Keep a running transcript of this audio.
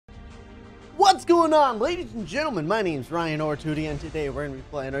What's going on, ladies and gentlemen? My name's Ryan Ortuti, and today we're going to be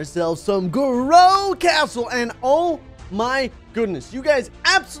playing ourselves some Grow Castle. And oh my goodness, you guys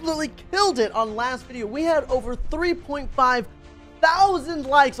absolutely killed it on last video. We had over 3.5 thousand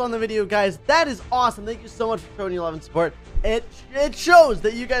likes on the video, guys. That is awesome. Thank you so much for showing your love and support. It shows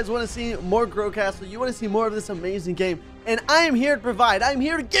that you guys want to see more Grow Castle. You want to see more of this amazing game, and I am here to provide. I'm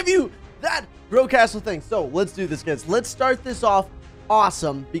here to give you that Grow Castle thing. So let's do this, guys. Let's start this off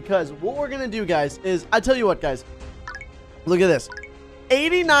awesome, because what we're gonna do, guys, is I tell you what, guys, look at this,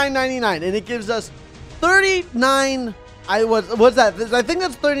 $89.99, and it gives us 39. What's that? I think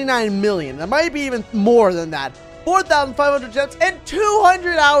that's 39 million. That might be even more than that. 4,500 gems and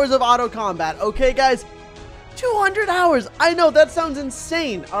 200 hours of auto combat. Okay, guys, 200 hours. I know that sounds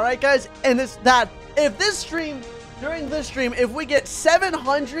insane. All right, guys, and it's that if this stream. During this stream, if we get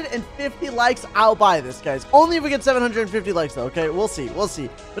 750 likes, I'll buy this, guys. Only if we get 750 likes, though, okay? We'll see. We'll see.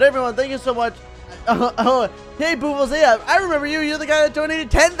 But everyone, thank you so much. Hey, Boofles, yeah, I remember you. You're the guy that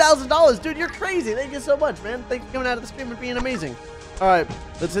donated $10,000. Dude, you're crazy. Thank you so much, man. Thanks for coming out of the stream and being amazing. All right,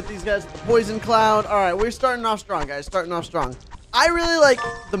 let's hit these guys with the Poison Cloud. All right, we're starting off strong, guys. Starting off strong. I really like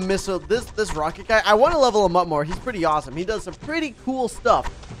the missile. This rocket guy, I want to level him up more. He's pretty awesome. He does some pretty cool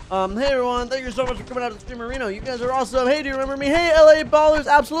stuff. Hey everyone, thank you so much for coming out to Streamer Reno. You guys are awesome. Hey, do you remember me? Hey, LA Ballers,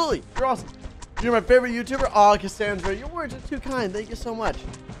 absolutely. You're awesome. You're my favorite YouTuber. Oh, Cassandra, your words are too kind. Thank you so much.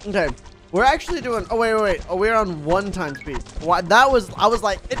 Okay, we're actually doing. Oh wait. Oh, we're on 1x speed. What? That was. I was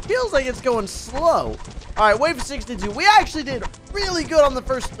like, it feels like it's going slow. All right, wave 62. We actually did really good on the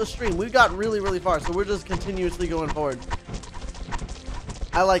first stream. We got really far, so we're just continuously going forward.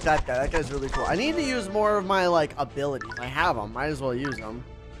 I like that guy. That guy's really cool. I need to use more of my like abilities. I have them. Might as well use them.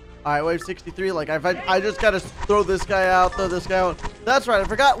 All right, wave 63. Like I just gotta throw this guy out, throw this guy out. That's right. I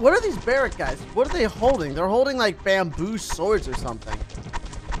forgot. What are these barrack guys? What are they holding? They're holding like bamboo swords or something.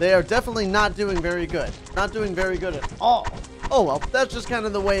 They are definitely not doing very good. Not doing very good at all. Oh well, that's just kind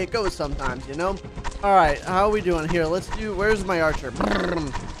of the way it goes sometimes, you know. All right, how are we doing here? Let's do. Where's my archer?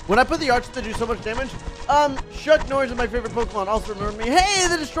 When I put the archer, they do so much damage. Shuck Norris is my favorite Pokemon. Also remember me. Hey,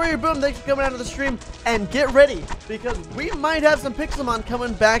 the Destroyer Boom. Thanks for coming out of the stream. And get ready, because we might have some Pixelmon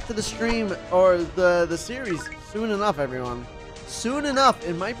coming back to the stream or the series soon enough, everyone. Soon enough.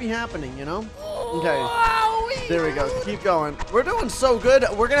 It might be happening, you know? Okay. There we go. Keep going. We're doing so good.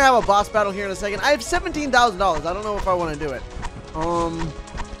 We're going to have a boss battle here in a second. I have $17,000. I don't know if I want to do it.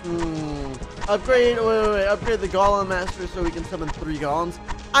 Upgrade. Wait. Upgrade the Golem Master so we can summon 3 Golems.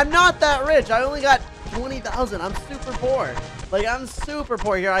 I'm not that rich. I only got 20,000. I'm super poor. Like, I'm super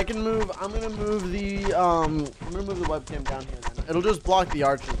poor here. I can move. I'm gonna move the webcam down here. Then. It'll just block the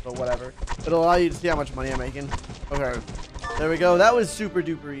archers, but whatever. It'll allow you to see how much money I'm making. Okay, there we go. That was super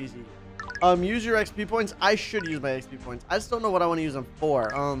duper easy. Use your XP points. I should use my XP points. I just don't know what I want to use them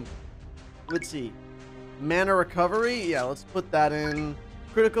for. Let's see. Mana recovery. Yeah, let's put that in.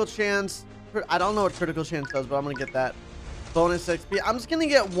 Critical chance. I don't know what critical chance does, but I'm gonna get that. Bonus XP. I'm just gonna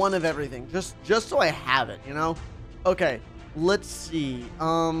get one of everything, just so I have it, you know. Okay, let's see.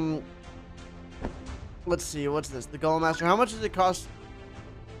 Let's see. What's this? The Golem Master. How much does it cost?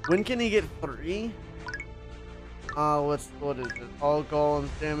 When can he get 3? What is it? All golems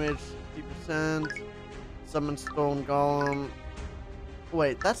damage 50%. Summon stone golem.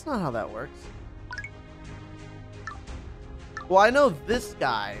 Wait, that's not how that works. Well, I know this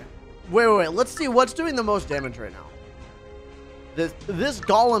guy. Wait. Let's see what's doing the most damage right now. This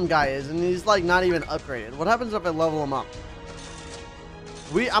golem guy is, and he's like not even upgraded. What happens if I level him up?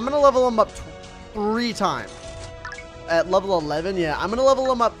 I'm gonna level him up 3 times. At level 11, yeah, I'm gonna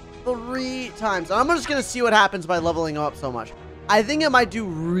level him up 3 times. And I'm just gonna see what happens by leveling him up so much. I think it might do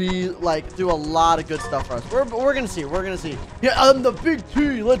do a lot of good stuff for us. We're gonna see. We're gonna see. Yeah, I'm the big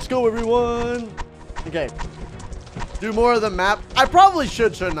T. Let's go, everyone. Okay. Do more of the map. I probably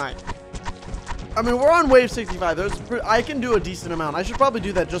should, shouldn't I? I mean, we're on wave 65. I can do a decent amount. I should probably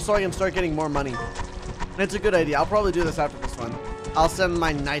do that just so I can start getting more money. It's a good idea. I'll probably do this after this one. I'll send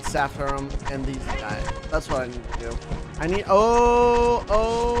my knights after him and these guys. That's what I need to do. I need.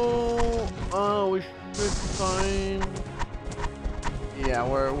 We should be fine. Yeah,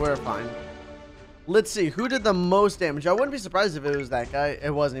 we're fine. Let's see who did the most damage. I wouldn't be surprised if it was that guy.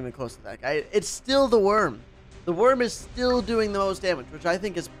 It wasn't even close to that guy. It's still the worm. The worm is still doing the most damage, which I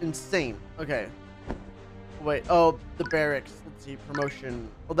think is insane. Okay. Wait. Oh, the barracks. Let's see. Promotion.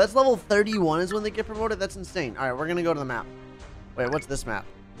 Well, that's level 31 is when they get promoted. That's insane. All right, we're going to go to the map. Wait, what's this map?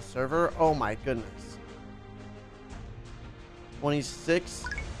 The server? Oh, my goodness. 26.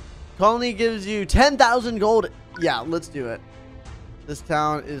 Colony gives you 10,000 gold. Yeah, let's do it. This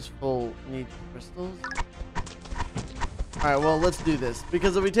town is full. Need crystals. All right, well, let's do this.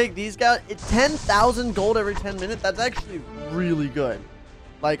 Because if we take these guys, 10,000 gold every 10 minutes, that's actually really good.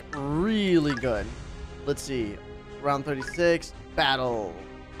 Like, really good. Let's see. Round 36, battle.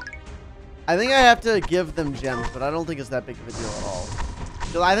 I think I have to give them gems, but I don't think it's that big of a deal at all.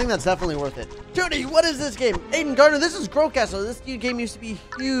 So I think that's definitely worth it. Judy, what is this game? Aiden Gardner, this is Grow Castle. This game used to be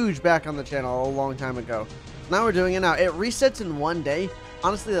huge back on the channel a long time ago. Now we're doing it now. It resets in 1 day.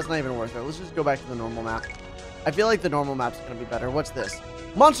 Honestly, that's not even worth it. Let's just go back to the normal map. I feel like the normal map's gonna be better. What's this?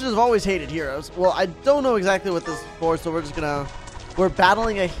 Monsters have always hated heroes. Well, I don't know exactly what this is for, so we're just gonna... We're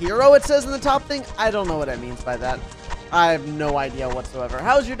battling a hero, it says in the top thing. I don't know what it means by that. I have no idea whatsoever.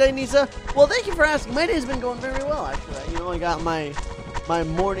 How's your day, Nisa? Well, thank you for asking. My day's been going very well, actually. You know, I got my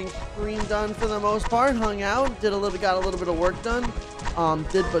morning stream done for the most part. Hung out, got a little bit of work done.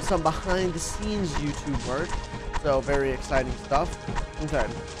 Did some behind the scenes YouTube work. So very exciting stuff. Okay.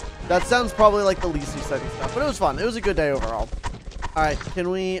 That sounds probably like the least exciting stuff, but it was fun. It was a good day overall. All right,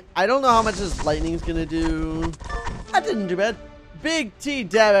 I don't know how much this lightning's gonna do. That didn't do bad. Big T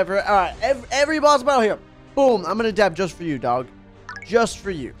dab ever. All right, every boss battle here. Boom, I'm gonna dab just for you, dog. Just for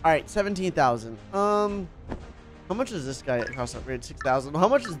you. All right, 17,000. How much does this guy cost to upgrade? 6,000. How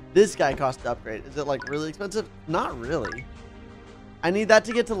much does this guy cost to upgrade? Is it like really expensive? Not really. I need that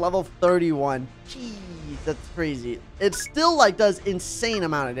to get to level 31. Jeez, that's crazy. It still like does insane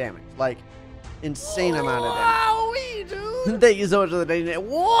amount of damage. Like insane amount of damage. Wowee, dude. Thank you so much for the donation.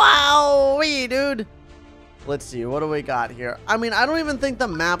 Wowee, dude. Let's see, what do we got here? I mean, I don't even think the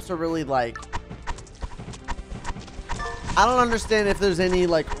maps are really like... I don't understand if there's any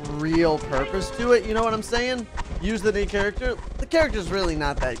like real purpose to it. You know what I'm saying? Use the new character. The character's really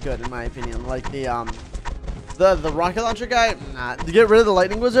not that good in my opinion. Like the rocket launcher guy, nah. To get rid of the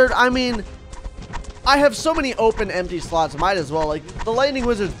lightning wizard, I mean, I have so many open empty slots, might as well. Like the lightning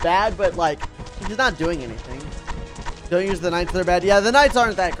wizard's bad, but like he's not doing anything. Don't use the knights, they're bad. Yeah, the knights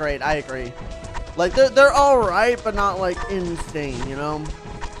aren't that great, I agree. Like they're all right, but not like insane, you know.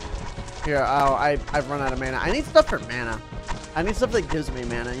 Here, oh, I've run out of mana. I need stuff for mana. I need stuff that gives me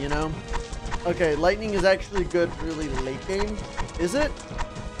mana, you know. Okay, lightning is actually good really late game. Is it?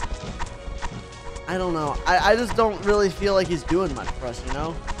 I don't know. I just don't really feel like he's doing much for us, you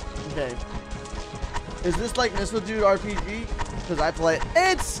know? Okay. Is this like Missile Dude RPG? Because I play it.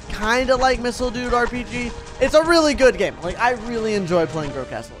 It's kind of like Missile Dude RPG. It's a really good game. Like, I really enjoy playing Grow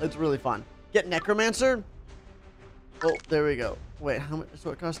Castle. It's really fun. Get Necromancer. Oh, there we go. Wait, how much?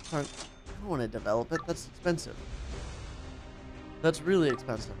 So it costs... I don't want to develop it. That's expensive. That's really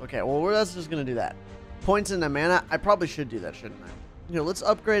expensive. Okay, well, that's just going to do that. Points into mana. I probably should do that, shouldn't I? Here, let's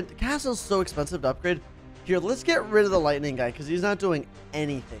upgrade. The castle's so expensive to upgrade. Here, let's get rid of the lightning guy because he's not doing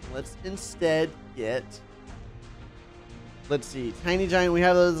anything. Let's instead get... Let's see. Tiny Giant. We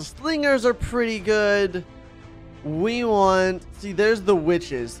have those. The slingers are pretty good. We want... See, there's the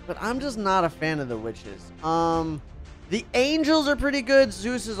witches. But I'm just not a fan of the witches. The angels are pretty good.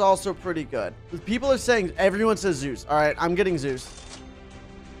 Zeus is also pretty good. People are saying... Everyone says Zeus. Alright, I'm getting Zeus.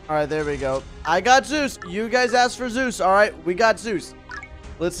 Alright, there we go. I got Zeus. You guys asked for Zeus. Alright, we got Zeus.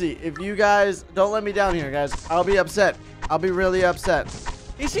 Let's see. If you guys... Don't let me down here, guys. I'll be upset. I'll be really upset.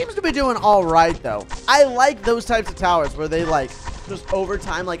 He seems to be doing alright, though. I like those types of towers where they, like, just over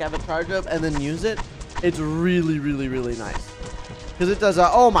time, like, have a charge up and then use it. It's really, really, really nice. Because it does...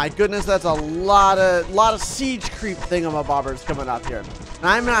 oh, my goodness. That's a lot of siege creep thingamabobbers coming up here. And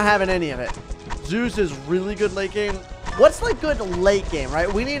I'm not having any of it. Zeus is really good late game. What's, like, good late game,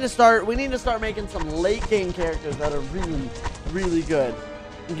 right? We need to start making some late game characters that are really, really good.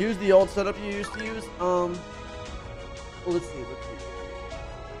 Use the old setup you used to use. Well, let's see.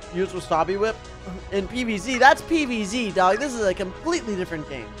 Use Wasabi Whip in PvZ. That's PvZ, dog. This is a completely different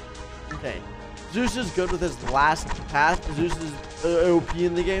game. Okay. Zeus is good with his last path. Zeus is OP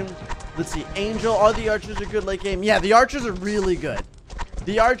in the game. Let's see. Angel. All the archers are good late game. Yeah, the archers are really good.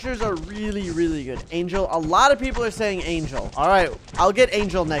 The archers are really, really good. Angel. A lot of people are saying Angel. All right. I'll get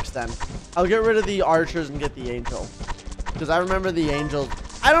Angel next then. I'll get rid of the archers and get the Angel. Because I remember the Angels.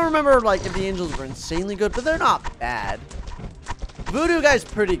 I don't remember, like, if the Angels were insanely good, but they're not bad. Voodoo guy's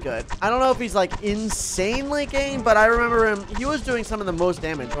pretty good. I don't know if he's, like, insanely game, but I remember him. He was doing some of the most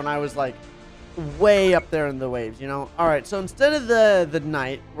damage when I was, like, way up there in the waves, you know? All right, so instead of the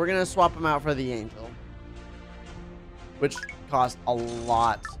Knight, we're going to swap him out for the Angel. Which cost a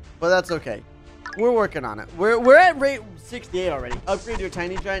lot, but that's okay. We're working on it. We're at rate 68 already. Upgrade your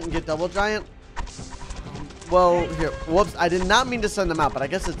Tiny Giant and get Double Giant. Well, here. Whoops. I did not mean to send them out, but I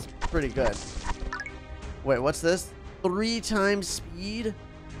guess it's pretty good. Wait, what's this? 3 times speed?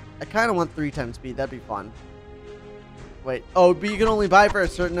 I kind of want 3 times speed. That'd be fun. Wait. Oh, but you can only buy for a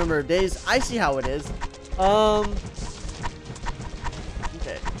certain number of days. I see how it is.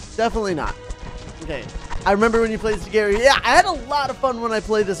 definitely not. Okay. I remember when you played this Gary. Yeah, I had a lot of fun when I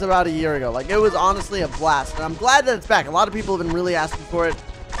played this about a year ago. Like, it was honestly a blast. And I'm glad that it's back. A lot of people have been really asking for it.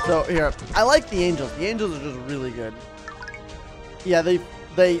 So, here. I like the Angels. The Angels are just really good. Yeah,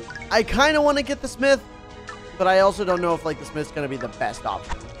 I kind of want to get the Smith, but I also don't know if, like, the Smith's going to be the best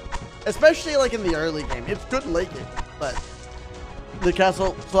option. Especially, like, in the early game. It's good late game, but the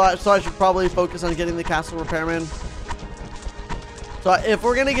castle... So I should probably focus on getting the castle repairman. So if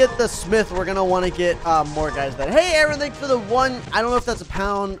we're going to get the Smith, we're going to want to get more guys that... Hey, Aaron, thanks for the one... I don't know if that's a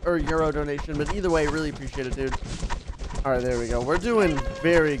pound or euro donation, but either way, really appreciate it, dude. All right, there we go. We're doing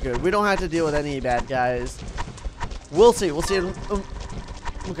very good. We don't have to deal with any bad guys. We'll see. We'll see.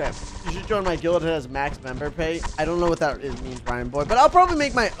 Okay. You should join my guild. It has max member pay. I don't know what that means, Brian Boy, but I'll probably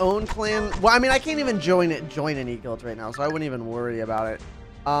make my own clan. Well, I mean, I can't even join any guilds right now, so I wouldn't even worry about it.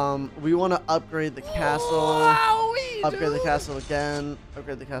 We want to upgrade the castle. Upgrade the castle again.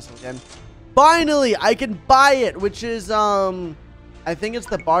 Upgrade the castle again. Finally, I can buy it, which is, I think it's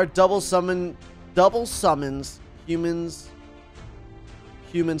the bar double summons humans.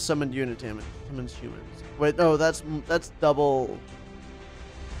 Human summoned unit damage. Summons humans. Wait, no, that's double.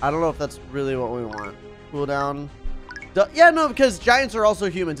 I don't know if that's really what we want. Cooldown. Yeah, no, because giants are also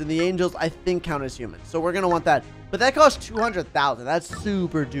humans, and the angels, I think, count as humans. So we're going to want that. But that costs 200,000. That's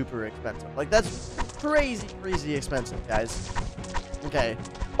super duper expensive. Like, that's crazy, crazy expensive, guys. Okay.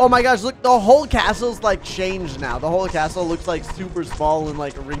 Oh my gosh, look, the whole castle's like changed now. The whole castle looks like super small and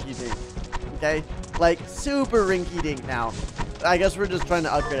like rinky dink. Okay? Like super rinky dink now. I guess we're just trying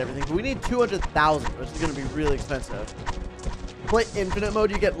to upgrade everything. But we need 200,000, which is going to be really expensive. Play infinite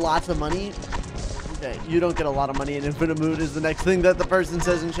mode, you get lots of money. Okay, you don't get a lot of money in infinite mode is the next thing that the person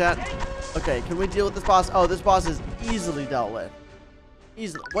says in chat. Okay, can we deal with this boss? Oh, this boss is easily dealt with.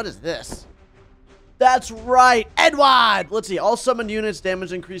 Easily. What is this? That's right, Edward! Let's see, all summoned units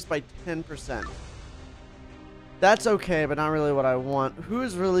damage increased by 10%. That's okay, but not really what I want. Who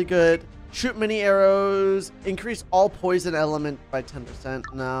is really good? Shoot many arrows. Increase all poison element by 10%.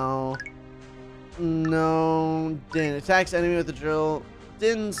 No. No. Din. Attacks enemy with the drill.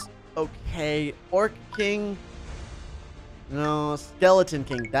 Din's okay. Orc King. No. Skeleton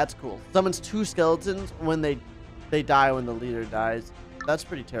King. That's cool. Summons 2 skeletons when they die when the leader dies. That's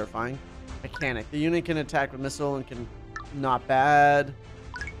pretty terrifying. Mechanic. The unit can attack with missile and can... Not bad.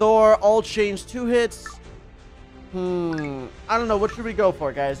 Thor. All change 2 hits. I don't know. What should we go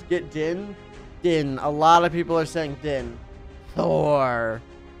for, guys? Get Din? Din. A lot of people are saying Din. Thor.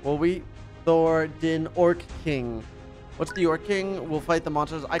 Will we... Thor, Din, Orc King. What's the Orc King? We'll fight the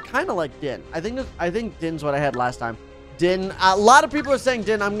monsters. I kind of like Din. I think Din's what I had last time. Din. A lot of people are saying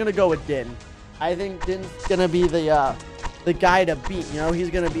Din. I'm gonna go with Din. I think Din's gonna be the guy to beat. You know,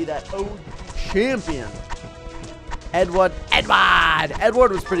 he's gonna be that OG champion. Edward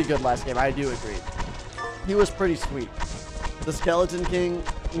was pretty good last game. I do agree. He was pretty sweet. The Skeleton King.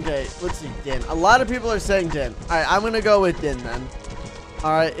 Okay, let's see. Din. A lot of people are saying Din. All right, I'm gonna go with Din then.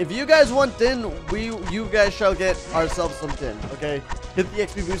 All right, if you guys want Din, you guys shall get ourselves some Din, okay? Hit the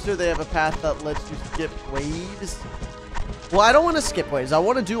XP booster. They have a path that lets you skip waves. Well, I don't want to skip waves. I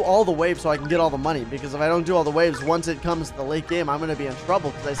want to do all the waves so I can get all the money, because if I don't do all the waves, once it comes to the late game, I'm going to be in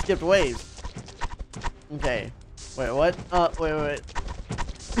trouble because I skipped waves. Okay. Wait, what? Wait.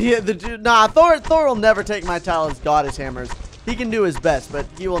 Yeah, the dude... Nah, Thor will never take my title as God as hammers. He can do his best, but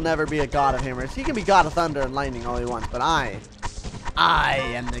he will never be a God of hammers. He can be God of thunder and lightning all he wants, but I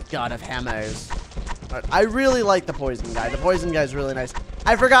am the God of hammers. Right, I really like the poison guy. The poison guy is really nice.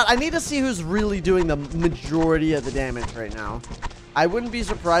 I forgot. I need to see who's really doing the majority of the damage right now. I wouldn't be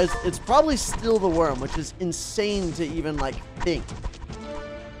surprised. It's probably still the worm, which is insane to even like think.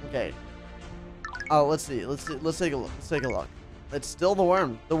 Okay. Oh, let's see. Let's take a look. Let's take a look. It's still the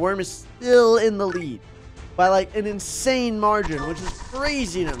worm. The worm is still in the lead by like an insane margin, which is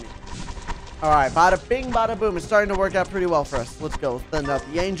crazy to me. All right, bada bing, bada boom. It's starting to work out pretty well for us. Let's go. Send out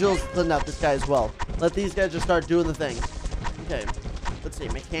the angels. Send out this guy as well. Let these guys just start doing the thing. Okay. Let's see.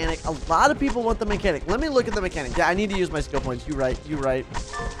 Mechanic. A lot of people want the mechanic. Let me look at the mechanic. Yeah, I need to use my skill points. You right. You right.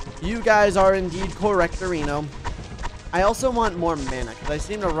 You guys are indeed correct, Arino. I also want more mana because I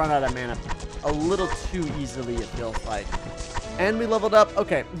seem to run out of mana a little too easily, it feels like. And we leveled up.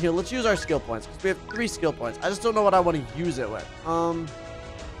 Okay, here, let's use our skill points because we have 3 skill points. I just don't know what I want to use it with.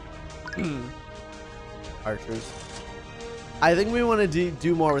 Archers. I think we want to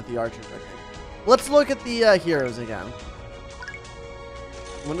do more with the archers, I think. Let's look at the heroes again.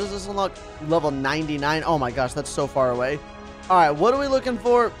 When does this unlock? Level 99. Oh my gosh, that's so far away. All right, what are we looking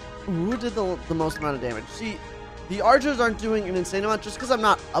for? Who did the most amount of damage? See, the archers aren't doing an insane amount just because I'm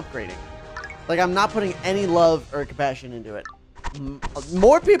not upgrading. Like, I'm not putting any love or compassion into it.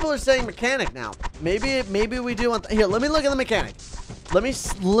 More people are saying mechanic now. Maybe we do want. Here, let me look at the mechanic. Let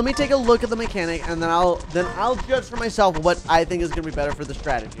me take a look at the mechanic, and then I'll judge for myself what I think is gonna be better for the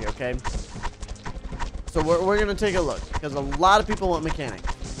strategy. Okay. So we're gonna take a look because a lot of people want mechanic.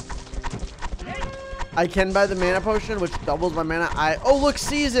 I can buy the mana potion, which doubles my mana. Oh look,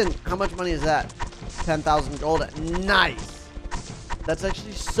 season. How much money is that? 10,000 gold. Nice. That's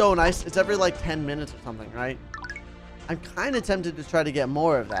actually so nice. It's every like 10 minutes or something, right? I'm kind of tempted to try to get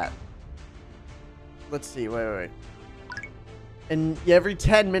more of that. Let's see. Wait. And every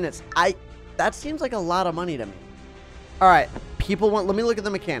 10 minutes. That seems like a lot of money to me. All right. Let me look at the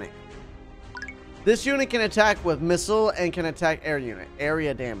mechanic. This unit can attack with missile and can attack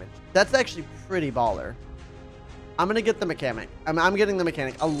area damage. That's actually pretty baller. I'm going to get the mechanic. I'm getting the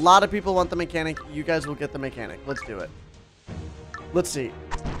mechanic. A lot of people want the mechanic. You guys will get the mechanic. Let's do it. Let's see.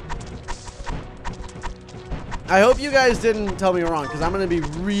 I hope you guys didn't tell me wrong because I'm going to be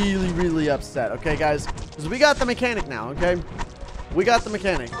really, really upset. Okay, guys? Because we got the mechanic now, okay? We got the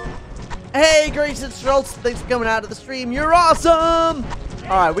mechanic. Hey, Grayson Schultz. Thanks for coming out of the stream. You're awesome!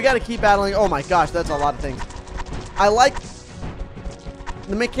 Alright, we got to keep battling. Oh my gosh, that's a lot of things. I like...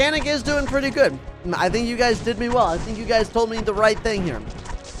 The mechanic is doing pretty good. I think you guys did me well. I think you guys told me the right thing here.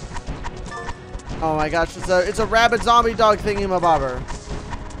 Oh my gosh, it's a rabid zombie dog thingy-mabobber.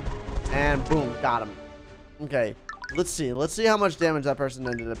 And boom, got him. Okay, let's see. Let's see how much damage that person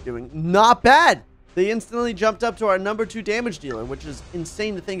ended up doing. Not bad! They instantly jumped up to our number 2 damage dealer, which is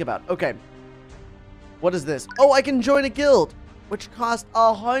insane to think about. Okay. What is this? Oh, I can join a guild, which costs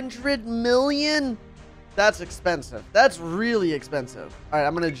 100 million? That's expensive. That's really expensive. All right,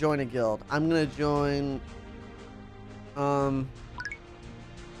 I'm going to join a guild. I'm going to join...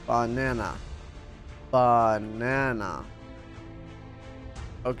 Banana.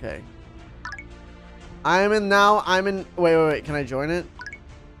 Okay. I'm in... Wait. Can I join it?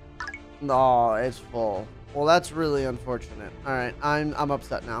 No, it's full. Well, that's really unfortunate. All right, I'm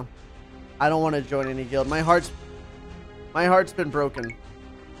upset now. I don't want to join any guild. My heart's been broken.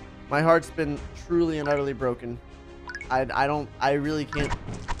 My heart's been truly and utterly broken. I really can't.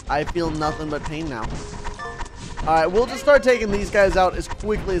 I feel nothing but pain now. All right, we'll just start taking these guys out as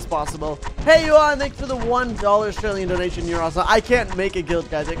quickly as possible. Hey, Yuan, thanks for the $1 Australian donation. You're awesome. I can't make a guild,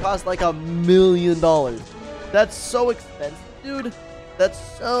 guys. It costs like $1 million. That's so expensive, dude. That's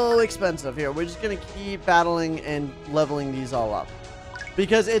so expensive. Here, we're just gonna keep battling and leveling these all up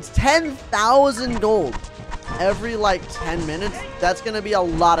because it's 10,000 gold every like 10 minutes. That's gonna be a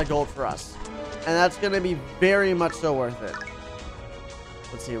lot of gold for us, and that's gonna be very much so worth it.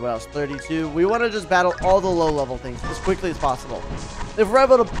 Let's see what else. 32. We want to just battle all the low-level things as quickly as possible. If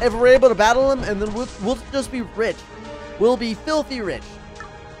we're able to battle them, and then we'll just be rich. We'll be filthy rich.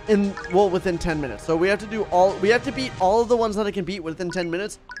 Within 10 minutes. So we have to beat all of the ones that I can beat within 10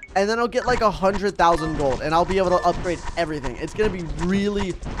 minutes, and then I'll get like 100,000 gold, and I'll be able to upgrade everything. It's gonna be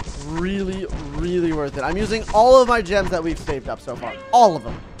really, really, really worth it. I'm using all of my gems that we've saved up so far. All of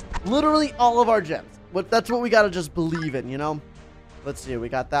them. Literally all of our gems. That's what we gotta just believe in, you know? Let's see, we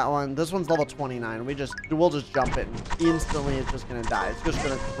got that one. This one's level 29. We'll just jump it, and instantly it's just gonna die. It's just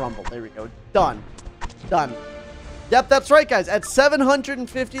gonna crumble. There we go. Done. Yep, that's right, guys. At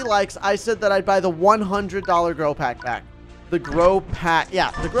 750 likes, I said that I'd buy the $100 Grow Pack back. The Grow Pack.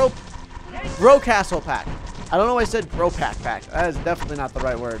 Yeah, the Grow Castle Pack. I don't know why I said Grow Pack. That is definitely not the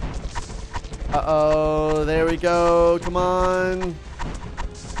right word. Uh-oh. There we go. Come on.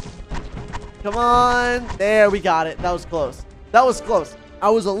 There, we got it. That was close. I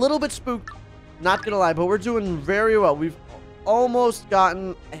was a little bit spooked. Not gonna lie, but we're doing very well. We've almost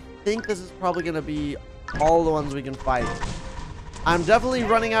gotten... I think this is probably gonna be... all the ones we can fight. I'm definitely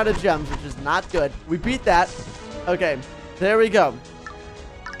running out of gems, which is not good. We beat that. Okay, there we go.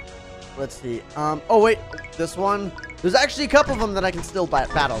 Let's see. Oh wait, this one. There's actually a couple of them that I can still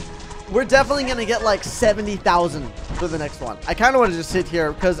battle. We're definitely gonna get like 70,000 for the next one. I kind of want to just sit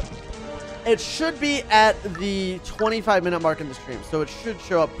here because it should be at the 25-minute mark in the stream, so it should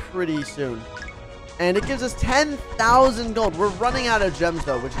show up pretty soon. And it gives us 10,000 gold. We're running out of gems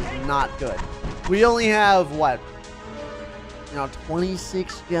though, which is not good. We only have, what,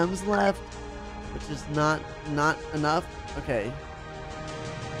 26 gems left, which is not enough. Okay.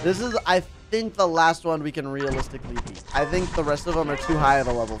 This is, I think, the last one we can realistically beat. I think the rest of them are too high of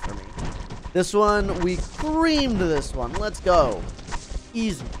a level for me. This one, we creamed this one. Let's go.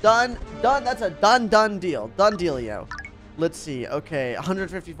 Easy. Done. That's a done deal. Done dealio. Let's see. Okay,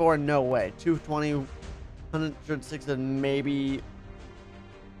 154, no way. 220, 106, and maybe...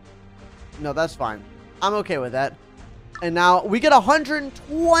 No, that's fine. I'm okay with that. And now we get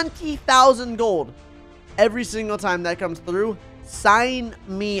 120,000 gold every single time that comes through. sign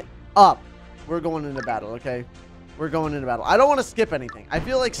me up. We're going into battle, okay? We're going into battle. I don't want to skip anything. I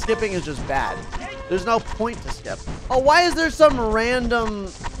feel like skipping is just bad. There's no point to skip. Oh, why is there some random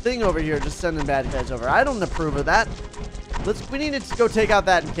thing over here just sending bad guys over? I don't approve of that. We need to go take out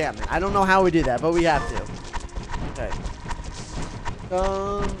that encampment. I don't know how we do that, but we have to. Okay.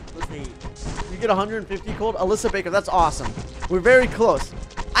 Let's see. You get 150 gold. Alyssa Baker, that's awesome. We're very close.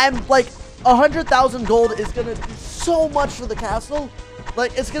 I'm like 100,000 gold is gonna do so much for the castle.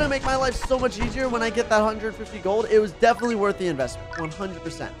 Like, it's gonna make my life so much easier when I get that 150 gold. It was definitely worth the investment,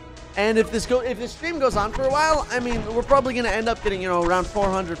 100%. And if this stream goes on for a while, I mean, we're probably gonna end up getting, you know, around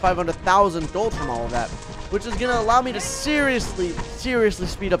 400, 500,000 gold from all of that, which is gonna allow me to seriously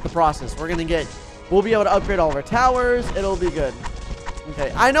speed up the process. We'll be able to upgrade all of our towers. It'll be good.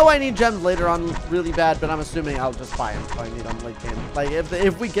 Okay, I know I need gems later on really bad, but I'm assuming I'll just buy them if I need them late game. Like,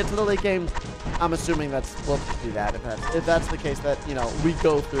 if we get to the late game, I'm assuming we'll do that. If that's the case, that, you know, we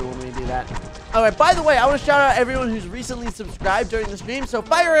go through when we do that. All right, by the way, I want to shout out everyone who's recently subscribed during the stream. So,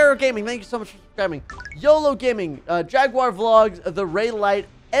 Fire Arrow Gaming, thank you so much for subscribing. YOLO Gaming, Jaguar Vlogs, The Ray Light,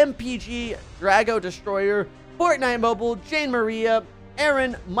 MPG, Drago Destroyer, Fortnite Mobile, Jane Maria,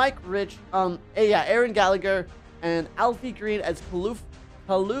 Aaron, Mike Rich, Aaron Gallagher, and Alfie Green as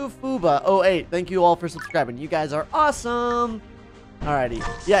Kalufuba 08. Thank you all for subscribing. You guys are awesome. Alrighty.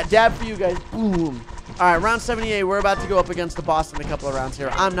 Yeah, dab for you guys. Boom. Alright, round 78. We're about to go up against the boss in a couple of rounds here.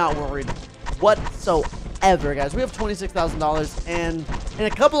 I'm not worried whatsoever, guys. We have $26,000, and in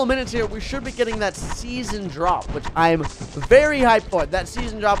a couple of minutes here, we should be getting that season drop, which I'm very hyped for. That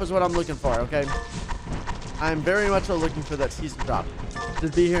season drop is what I'm looking for, okay? I'm very much so looking for that season drop.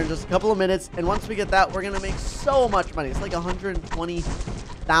 Should be here in just a couple of minutes, and once we get that, we're gonna make so much money. It's like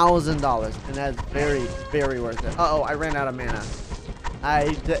 $120,000, and that's very, very worth it. Uh-oh, I ran out of mana.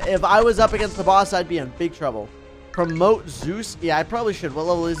 If I was up against the boss, I'd be in big trouble. Promote Zeus? Yeah, I probably should. What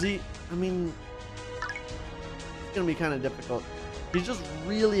level is he? I mean, it's gonna be kind of difficult. He's just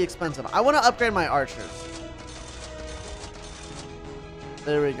really expensive. I want to upgrade my archers.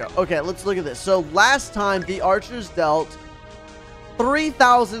 There we go. Okay, let's look at this. So last time the archers dealt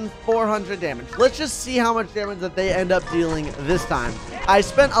 3,400 damage. Let's just see how much damage that they end up dealing this time. I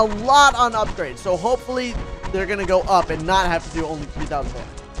spent a lot on upgrades, so hopefully they're gonna go up and not have to do only 3,000 damage.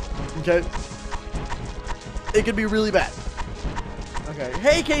 Okay, it could be really bad. Okay,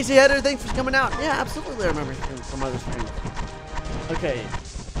 hey Casey Header, thanks for coming out. Yeah, absolutely, I remember from other streams. Okay,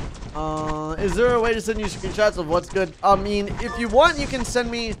 is there a way to send you screenshots of what's good? I mean, if you want, you can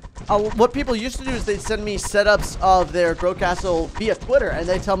send me. What people used to do is they'd send me setups of their Grow Castle via Twitter, and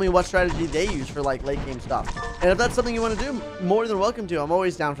they tell me what strategy they use for like late game stuff. And if that's something you want to do, more than welcome to. I'm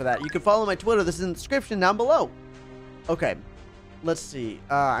always down for that. You can follow my Twitter. This is in the description down below. Okay, let's see.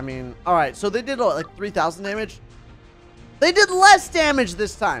 I mean, all right. So they did like 3,000 damage. They did less damage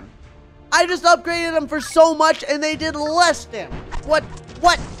this time. I just upgraded them for so much, and they did less damage. What?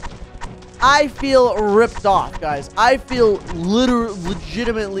 I feel ripped off, guys. I feel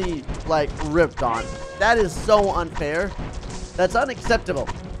legitimately, like, ripped on. That is so unfair. That's unacceptable.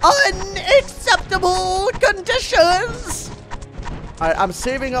 Unacceptable conditions! Alright, I'm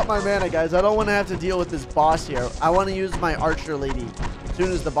saving up my mana, guys. I don't want to have to deal with this boss here. I want to use my archer lady as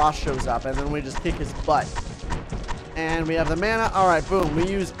soon as the boss shows up, and then we just kick his butt. And we have the mana. Alright, boom. We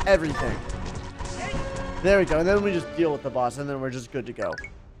use everything. There we go. And then we just deal with the boss, and then we're just good to go.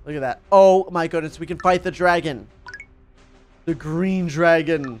 Look at that. Oh my goodness, we can fight the dragon. The green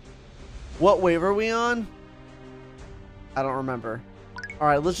dragon. What wave are we on? I don't remember.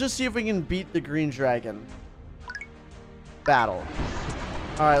 Alright, let's just see if we can beat the green dragon. Battle.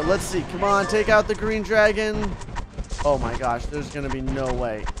 Alright, let's see. Come on, take out the green dragon. Oh my gosh, there's gonna be no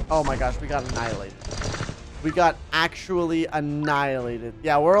way. Oh my gosh, we got annihilated. We got actually annihilated.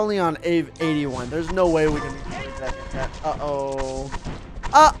 Yeah, we're only on Ave 81. There's no way we can beat that. Uh-oh.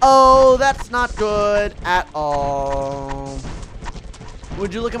 Uh-oh, that's not good at all.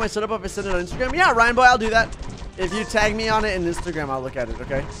 Would you look at my setup if I send it on Instagram? Yeah, Ryan Boy, I'll do that. If you tag me on it in Instagram, I'll look at it,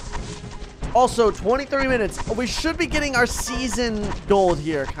 okay? Also, 23 minutes. We should be getting our season gold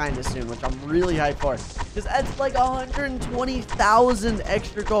here kind of soon, which I'm really hyped for. Because that's like 120,000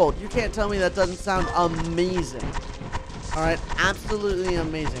 extra gold. You can't tell me that doesn't sound amazing. All right, absolutely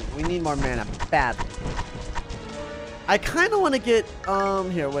amazing. We need more mana badly. I kind of want to get,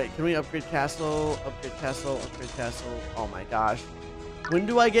 here, wait, can we upgrade castle, upgrade castle, upgrade castle? Oh my gosh. When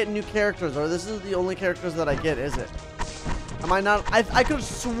do I get new characters? Or this is the only characters that I get, is it? Am I not? I could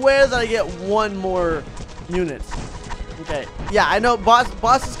swear that I get one more unit. Okay, yeah, I know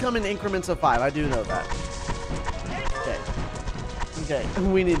bosses come in increments of 5. I do know that. Okay. Okay,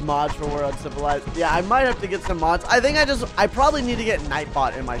 we need mods for We're Uncivilized. Yeah, I might have to get some mods. I think I probably need to get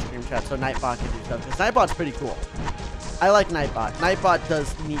Nightbot in my stream chat so Nightbot can do stuff. Because Nightbot's pretty cool. I like Nightbot. Nightbot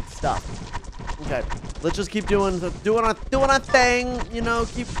does neat stuff. Okay, let's just keep doing our thing. You know,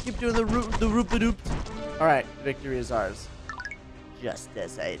 keep doing the roop-a-doop. All right, victory is ours. Just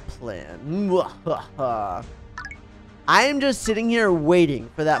as I planned. I am just sitting here waiting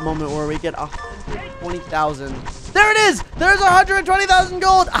for that moment where we get 120,000. There it is! There's 120,000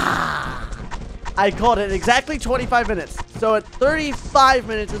 gold! Ah! I called it exactly 25 minutes. So at 35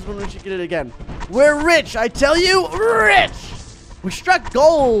 minutes is when we should get it again. We're rich, I tell you, rich! We struck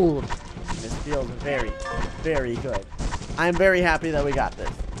gold. This feels very, very good. I'm very happy that we got this.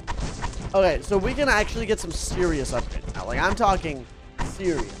 Okay, so we can actually get some serious upgrades now. Like, I'm talking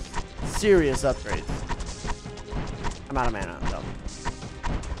serious upgrades. I'm out of mana, though.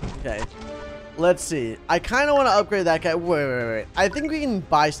 Okay. Let's see. I kind of want to upgrade that guy. Wait. I think we can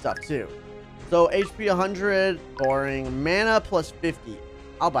buy stuff, too. So, HP 100. Boring. Mana plus 50.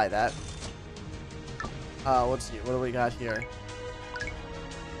 I'll buy that. Let's see. What do we got here?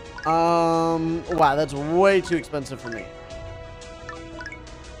 Wow, that's way too expensive for me.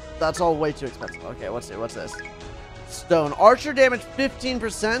 That's all way too expensive. Okay, what's this? Stone. Archer damage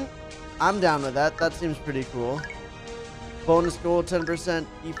 15%. I'm down with that. That seems pretty cool. Bonus gold 10%,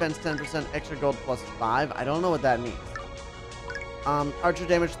 defense 10%, extra gold plus 5. I don't know what that means. Archer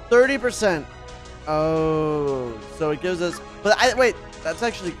damage 30%. Oh, so it gives us. But wait, that's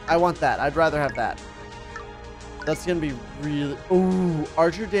actually. I want that. I'd rather have that. That's gonna be really. Ooh,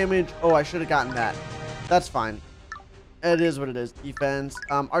 archer damage. Oh, I should have gotten that. That's fine. It is what it is. Defense.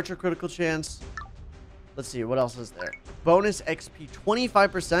 Archer critical chance. Let's see. What else is there? Bonus XP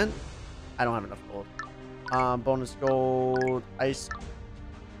 25%. I don't have enough gold. Bonus gold, ice.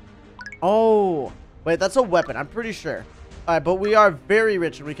 Oh, wait, that's a weapon. I'm pretty sure. All right, but we are very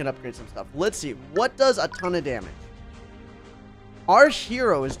rich and we can upgrade some stuff. Let's see. What does a ton of damage? Our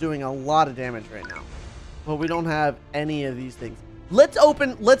hero is doing a lot of damage right now, but we don't have any of these things. Let's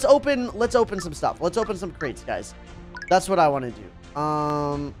open some stuff. Let's open some crates, guys. That's what I want to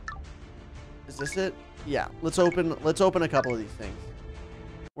do. Is this it? Yeah. Let's open a couple of these things.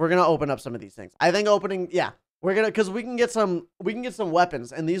 We're gonna open up some of these things. I think opening, yeah, we're gonna, because we can get some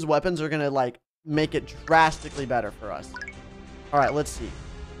weapons, and these weapons are gonna like make it drastically better for us. All right, let's see.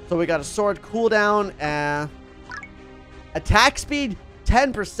 So we got a sword cooldown, attack speed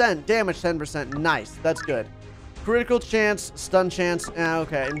 10%, damage 10%. Nice, that's good. Critical chance, stun chance.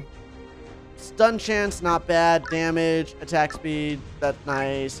 Okay, stun chance, not bad. Damage, attack speed, that's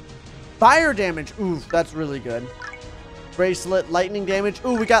nice. Fire damage, ooh, that's really good. Bracelet, lightning damage.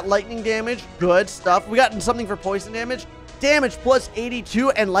 Ooh, we got lightning damage. Good stuff. We got something for poison damage. Damage plus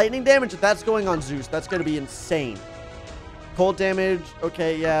 82 and lightning damage. If that's going on Zeus, that's going to be insane. Cold damage.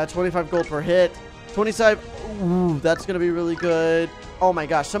 Okay, yeah. 25 gold per hit. 25. Ooh, that's going to be really good. Oh my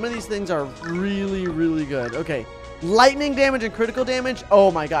gosh. Some of these things are really, really good. Okay. Lightning damage and critical damage.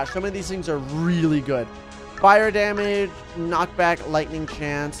 Oh my gosh. Some of these things are really good. Fire damage, knockback, lightning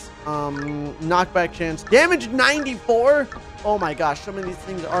chance, knockback chance, damage 94. Oh my gosh, some of these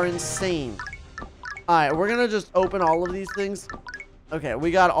things are insane. All right, we're gonna just open all of these things. Okay, we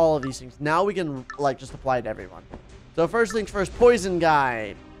got all of these things. Now we can like just apply it to everyone. So first things first, poison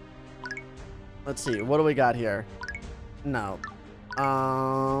guide. Let's see, what do we got here? No.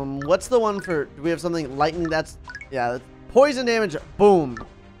 What's the one for? Do we have something lightning? That's yeah, poison damage. Boom.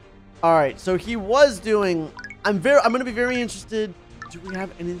 All right, so he was doing. I'm gonna be very interested. Do we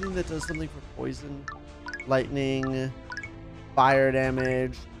have anything that does something for poison, lightning, fire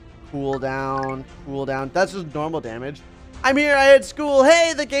damage, cooldown? That's just normal damage. I'm here. I had school.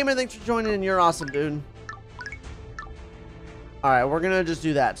 Hey, the gamer, thanks for joining in. You're awesome, dude. All right, we're gonna just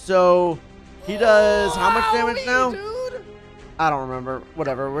do that. So he does how much damage now? Dude. I don't remember.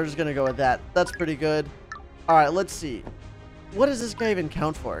 Whatever. We're just gonna go with that. That's pretty good. All right, let's see. What does this guy even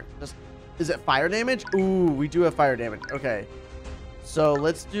count for? Just, is it fire damage? Ooh, we do have fire damage. Okay. So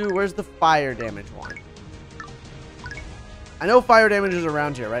let's do, where's the fire damage one? I know fire damage is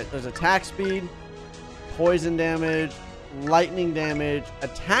around here, right? There's attack speed, poison damage, lightning damage,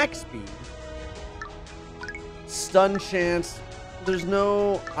 attack speed, stun chance. There's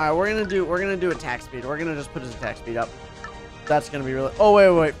no, all right, we're going to do attack speed. We're going to just put his attack speed up. That's going to be really, oh,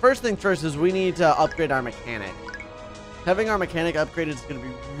 wait. First thing first is we need to upgrade our mechanic. Having our mechanic upgraded is going to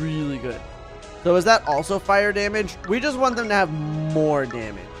be really good. So is that also fire damage? We just want them to have more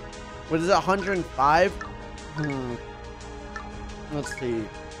damage. What is it, 105? Let's see.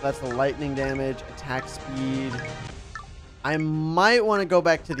 That's the lightning damage, attack speed. I might want to go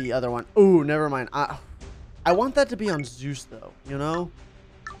back to the other one. Ooh, never mind. I want that to be on Zeus, though, you know?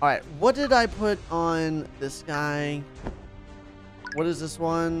 All right, what did I put on this guy? What is this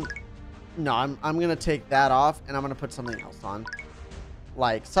one? No, I'm going to take that off, and I'm going to put something else on.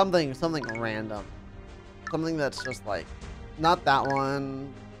 Like, something random. Something that's just, like, not that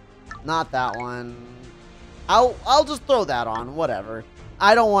one. Not that one. I'll just throw that on, whatever.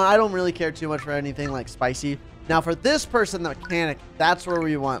 I don't really care too much for anything, like, spicy. Now, for this person, the mechanic, that's where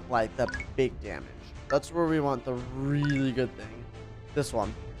we want, like, the big damage. That's where we want the really good thing. This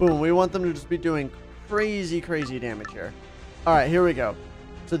one. Boom. We want them to just be doing crazy, crazy damage here. All right, here we go.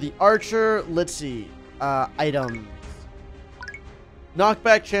 So the archer, let's see. Items.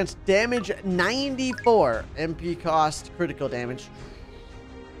 Knockback chance, damage 94. MP cost, critical damage.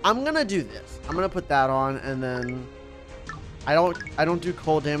 I'm going to do this. I'm going to put that on, and then I don't do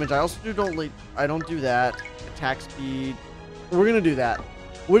cold damage. I also I don't do that. Attack speed. We're going to do that.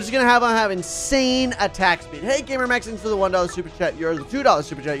 We're just going to have insane attack speed. Hey, GamerMax, thanks for the $1 super chat. You're the $2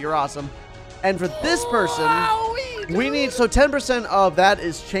 super chat. You're awesome. And for this person, we need, so 10% of that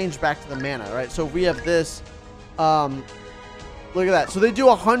is changed back to the mana, right? So we have this, look at that. So they do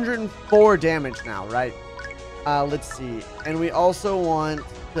 104 damage now, right? Let's see. And we also want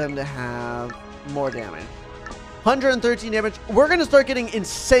them to have more damage. 113 damage. We're going to start getting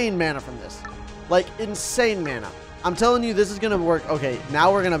insane mana from this. Like, insane mana. I'm telling you, this is going to work. Okay,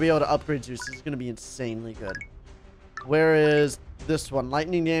 now we're going to be able to upgrade Zeus. This is going to be insanely good. Where is this one?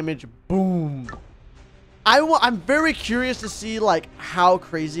 Lightning damage. Boom. I'm very curious to see, like, how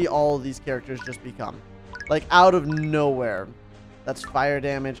crazy all of these characters just become. Like, out of nowhere. That's fire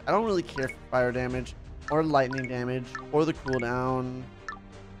damage. I don't really care for fire damage or lightning damage or the cooldown.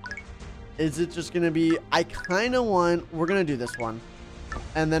 Is it just going to be... I kind of want... We're going to do this one.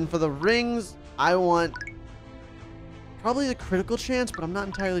 And then for the rings, I want... probably the critical chance, but I'm not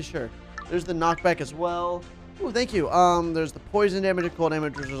entirely sure. There's the knockback as well. Oh, thank you. There's the poison damage and cold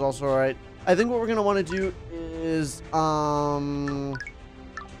damage, which is also alright. I think what we're gonna want to do is the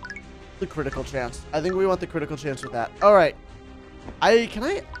critical chance. I think we want the critical chance with that. Alright. I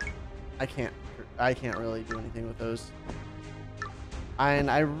can't really do anything with those.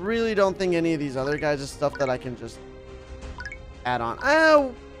 And I really don't think any of these other guys is stuff that I can just add on.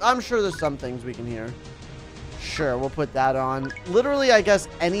 Oh, I'm sure there's some things we can hear. Sure, we'll put that on. Literally, I guess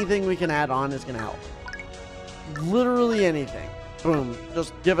anything we can add on is going to help. Literally anything. Boom.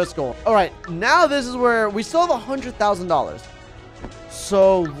 Just give us gold. All right, now this is where we still have $100,000.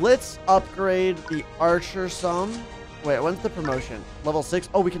 So let's upgrade the archer some. Wait, when's the promotion? Level 6?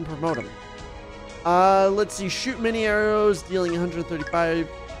 Oh, we can promote him. Let's see. Shoot mini arrows, dealing 135.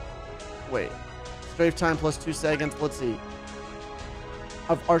 Wait. Strafe time plus 2 seconds. Let's see.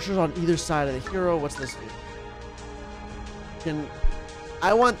 Of archers on either side of the hero. What's this do?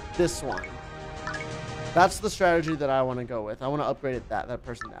 I want this one. That's the strategy that I want to go with. I want to upgrade it that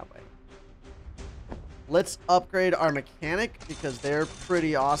person that way. Let's upgrade our mechanic because they're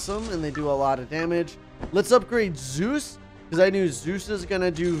pretty awesome and they do a lot of damage. Let's upgrade Zeus because I knew Zeus is going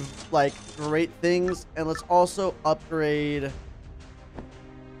to do like great things. And let's also upgrade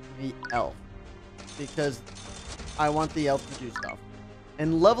the elf because I want the elf to do stuff.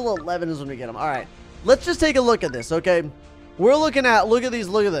 And level 11 is when we get them. All right, let's just take a look at this, okay? We're looking at, look at this.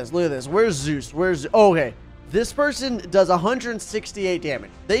 Where's Zeus? Oh, okay. This person does 168 damage.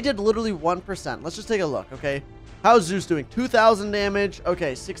 They did literally 1%. Let's just take a look, okay? How's Zeus doing? 2,000 damage.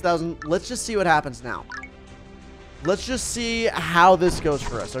 Okay, 6,000. Let's just see what happens now. Let's just see how this goes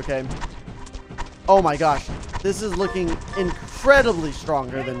for us, okay? Oh my gosh. This is looking incredibly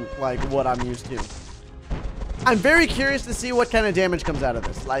stronger than, like, what I'm used to. I'm very curious to see what kind of damage comes out of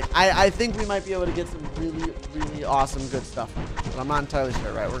this. Like, I think we might be able to get some really, really awesome good stuff. But I'm not entirely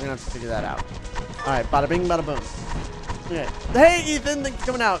sure, right? We're going to have to figure that out. All right, bada bing, bada boom. Okay. Hey, Ethan, thanks for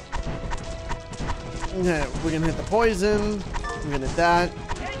coming out. Okay, we're going to hit the poison. We're going to hit that.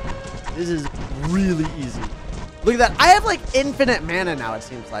 This is really easy. Look at that. I have, like, infinite mana now, it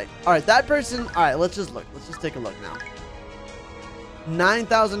seems like. All right, that person. All right, let's just look. Let's just take a look now.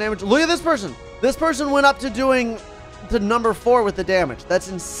 9,000 damage. Look at this person. This person went up to doing to number 4 with the damage. That's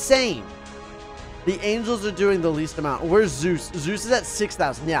insane. The angels are doing the least amount. Where's Zeus? Zeus is at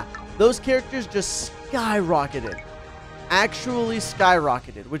 6,000. Yeah, those characters just skyrocketed. Actually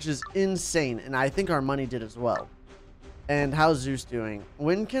skyrocketed, which is insane. And I think our money did as well. And how's Zeus doing?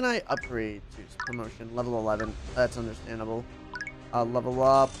 When can I upgrade Zeus? Promotion, level 11. That's understandable. Level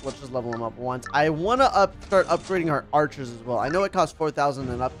up. Let's just level him up once. I want to start upgrading our archers as well. I know it costs 4,000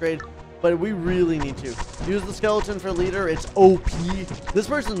 an upgrade, but we really need to. Use the skeleton for leader. It's OP. This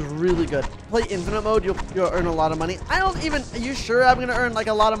person's really good. Play infinite mode. You'll earn a lot of money. I don't even... Are you sure I'm going to earn like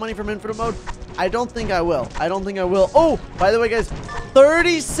a lot of money from infinite mode? I don't think I will. I don't think I will. Oh, by the way, guys,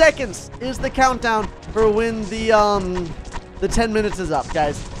 30 seconds is the countdown for when the 10 minutes is up,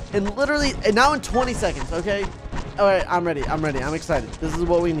 guys. And literally, and now in 20 seconds, okay? All right, I'm ready. I'm ready. I'm excited. This is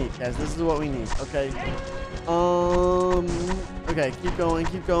what we need, guys. This is what we need, okay? Okay, keep going,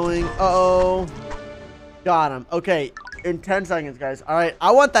 keep going. Uh-oh. Got him. Okay, in 10 seconds, guys. All right,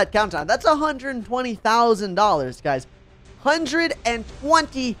 I want that countdown. That's $120,000, guys.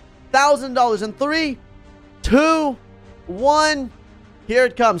 $120,000 in 3, 2, 1. Here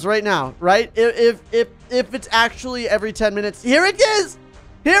it comes right now, right? If it's actually every 10 minutes, here it is.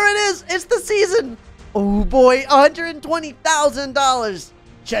 Here it is. It's the season. Oh boy, $120,000.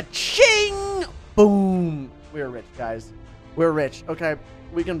 Cha-ching! Boom. We're rich, guys. We're rich. Okay,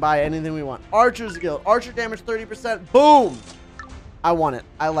 we can buy anything we want. Archer's Guild. Archer damage 30%. Boom. I want it.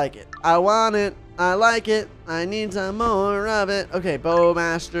 I like it. I want it. I like it. I need some more of it. Okay,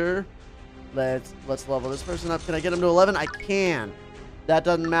 Bowmaster. Let's level this person up. Can I get him to 11? I can. That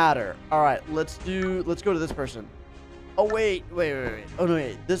doesn't matter. All right, let's go to this person. Oh wait. Oh no,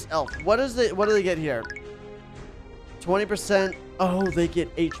 wait. This elf. What do they get here? 20%. Oh, they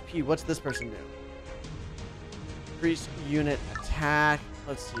get HP. What's this person do? Increase unit attack.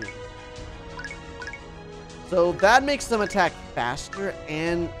 Let's see. So that makes them attack faster,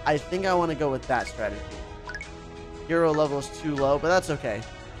 and I think I want to go with that strategy. Hero level is too low, but that's okay.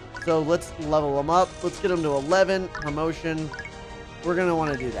 So let's level them up. Let's get them to 11. Promotion. We're going to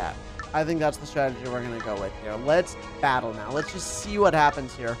want to do that. I think that's the strategy we're going to go with here. Let's battle now. Let's just see what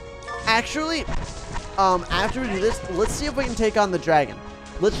happens here. Actually, after we do this, let's see if we can take on the dragon.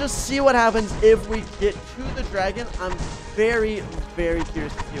 Let's just see what happens if we get to the dragon. I'm very, very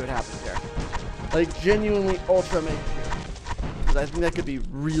curious to see what happens here. Like, genuinely ultra mega curious. Because I think that could be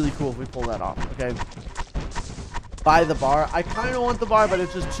really cool if we pull that off, okay? Buy the bar. I kind of want the bar, but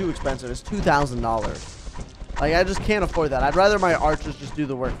it's just too expensive. It's $2,000. Like, I just can't afford that. I'd rather my archers just do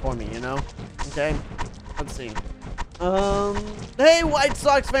the work for me, you know? Okay? Let's see. Hey, White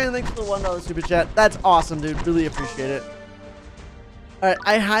Sox fan, thanks for the $1 super chat. That's awesome, dude. Really appreciate it. Alright,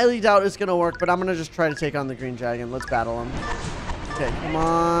 I highly doubt it's gonna work, but I'm gonna just try to take on the green dragon. Let's battle him. Okay, come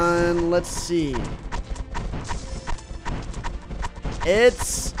on. Let's see.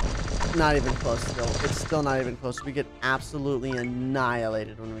 It's not even close still. It's still not even close. We get absolutely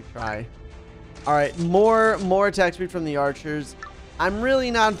annihilated when we try. Alright, more attack speed from the archers. I'm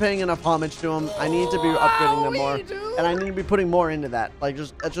really not paying enough homage to them. I need to be upgrading them more. And I need to be putting more into that. Like,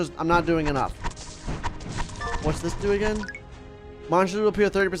 I'm not doing enough. What's this do again? Monsters will appear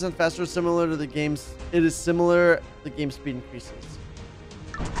 30% faster, similar to the game's. It is similar. The game speed increases.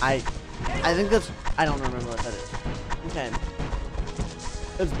 I think that's. I don't remember what that is. Okay.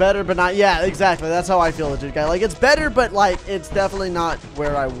 It's better, but not. Yeah, exactly. That's how I feel, dude, guy. Like, it's better, but like, it's definitely not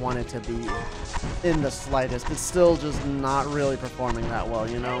where I want it to be, in the slightest. It's still just not really performing that well,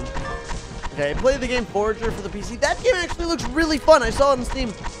 you know. Okay, play the game Forager for the PC. That game actually looks really fun. I saw it on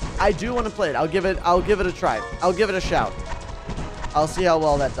Steam. I do want to play it. I'll give it a try. I'll give it a shout. I'll see how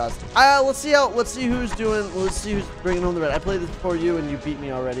well that does. Let's see who's bringing home the red. I played this before you and you beat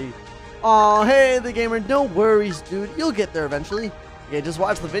me already. Oh, hey, the gamer. No worries, dude. You'll get there eventually. Okay, just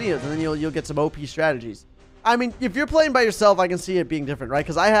watch the videos and then you'll get some OP strategies. I mean, if you're playing by yourself, I can see it being different, right?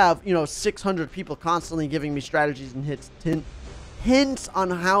 Because I have, 600 people constantly giving me strategies and hints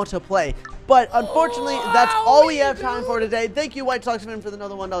on how to play. But unfortunately, that's all we have time for today. Thank you, White Sox fan, for the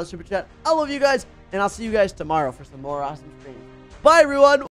another $1 super chat. I love you guys, and I'll see you guys tomorrow for some more awesome streams. Bye, everyone.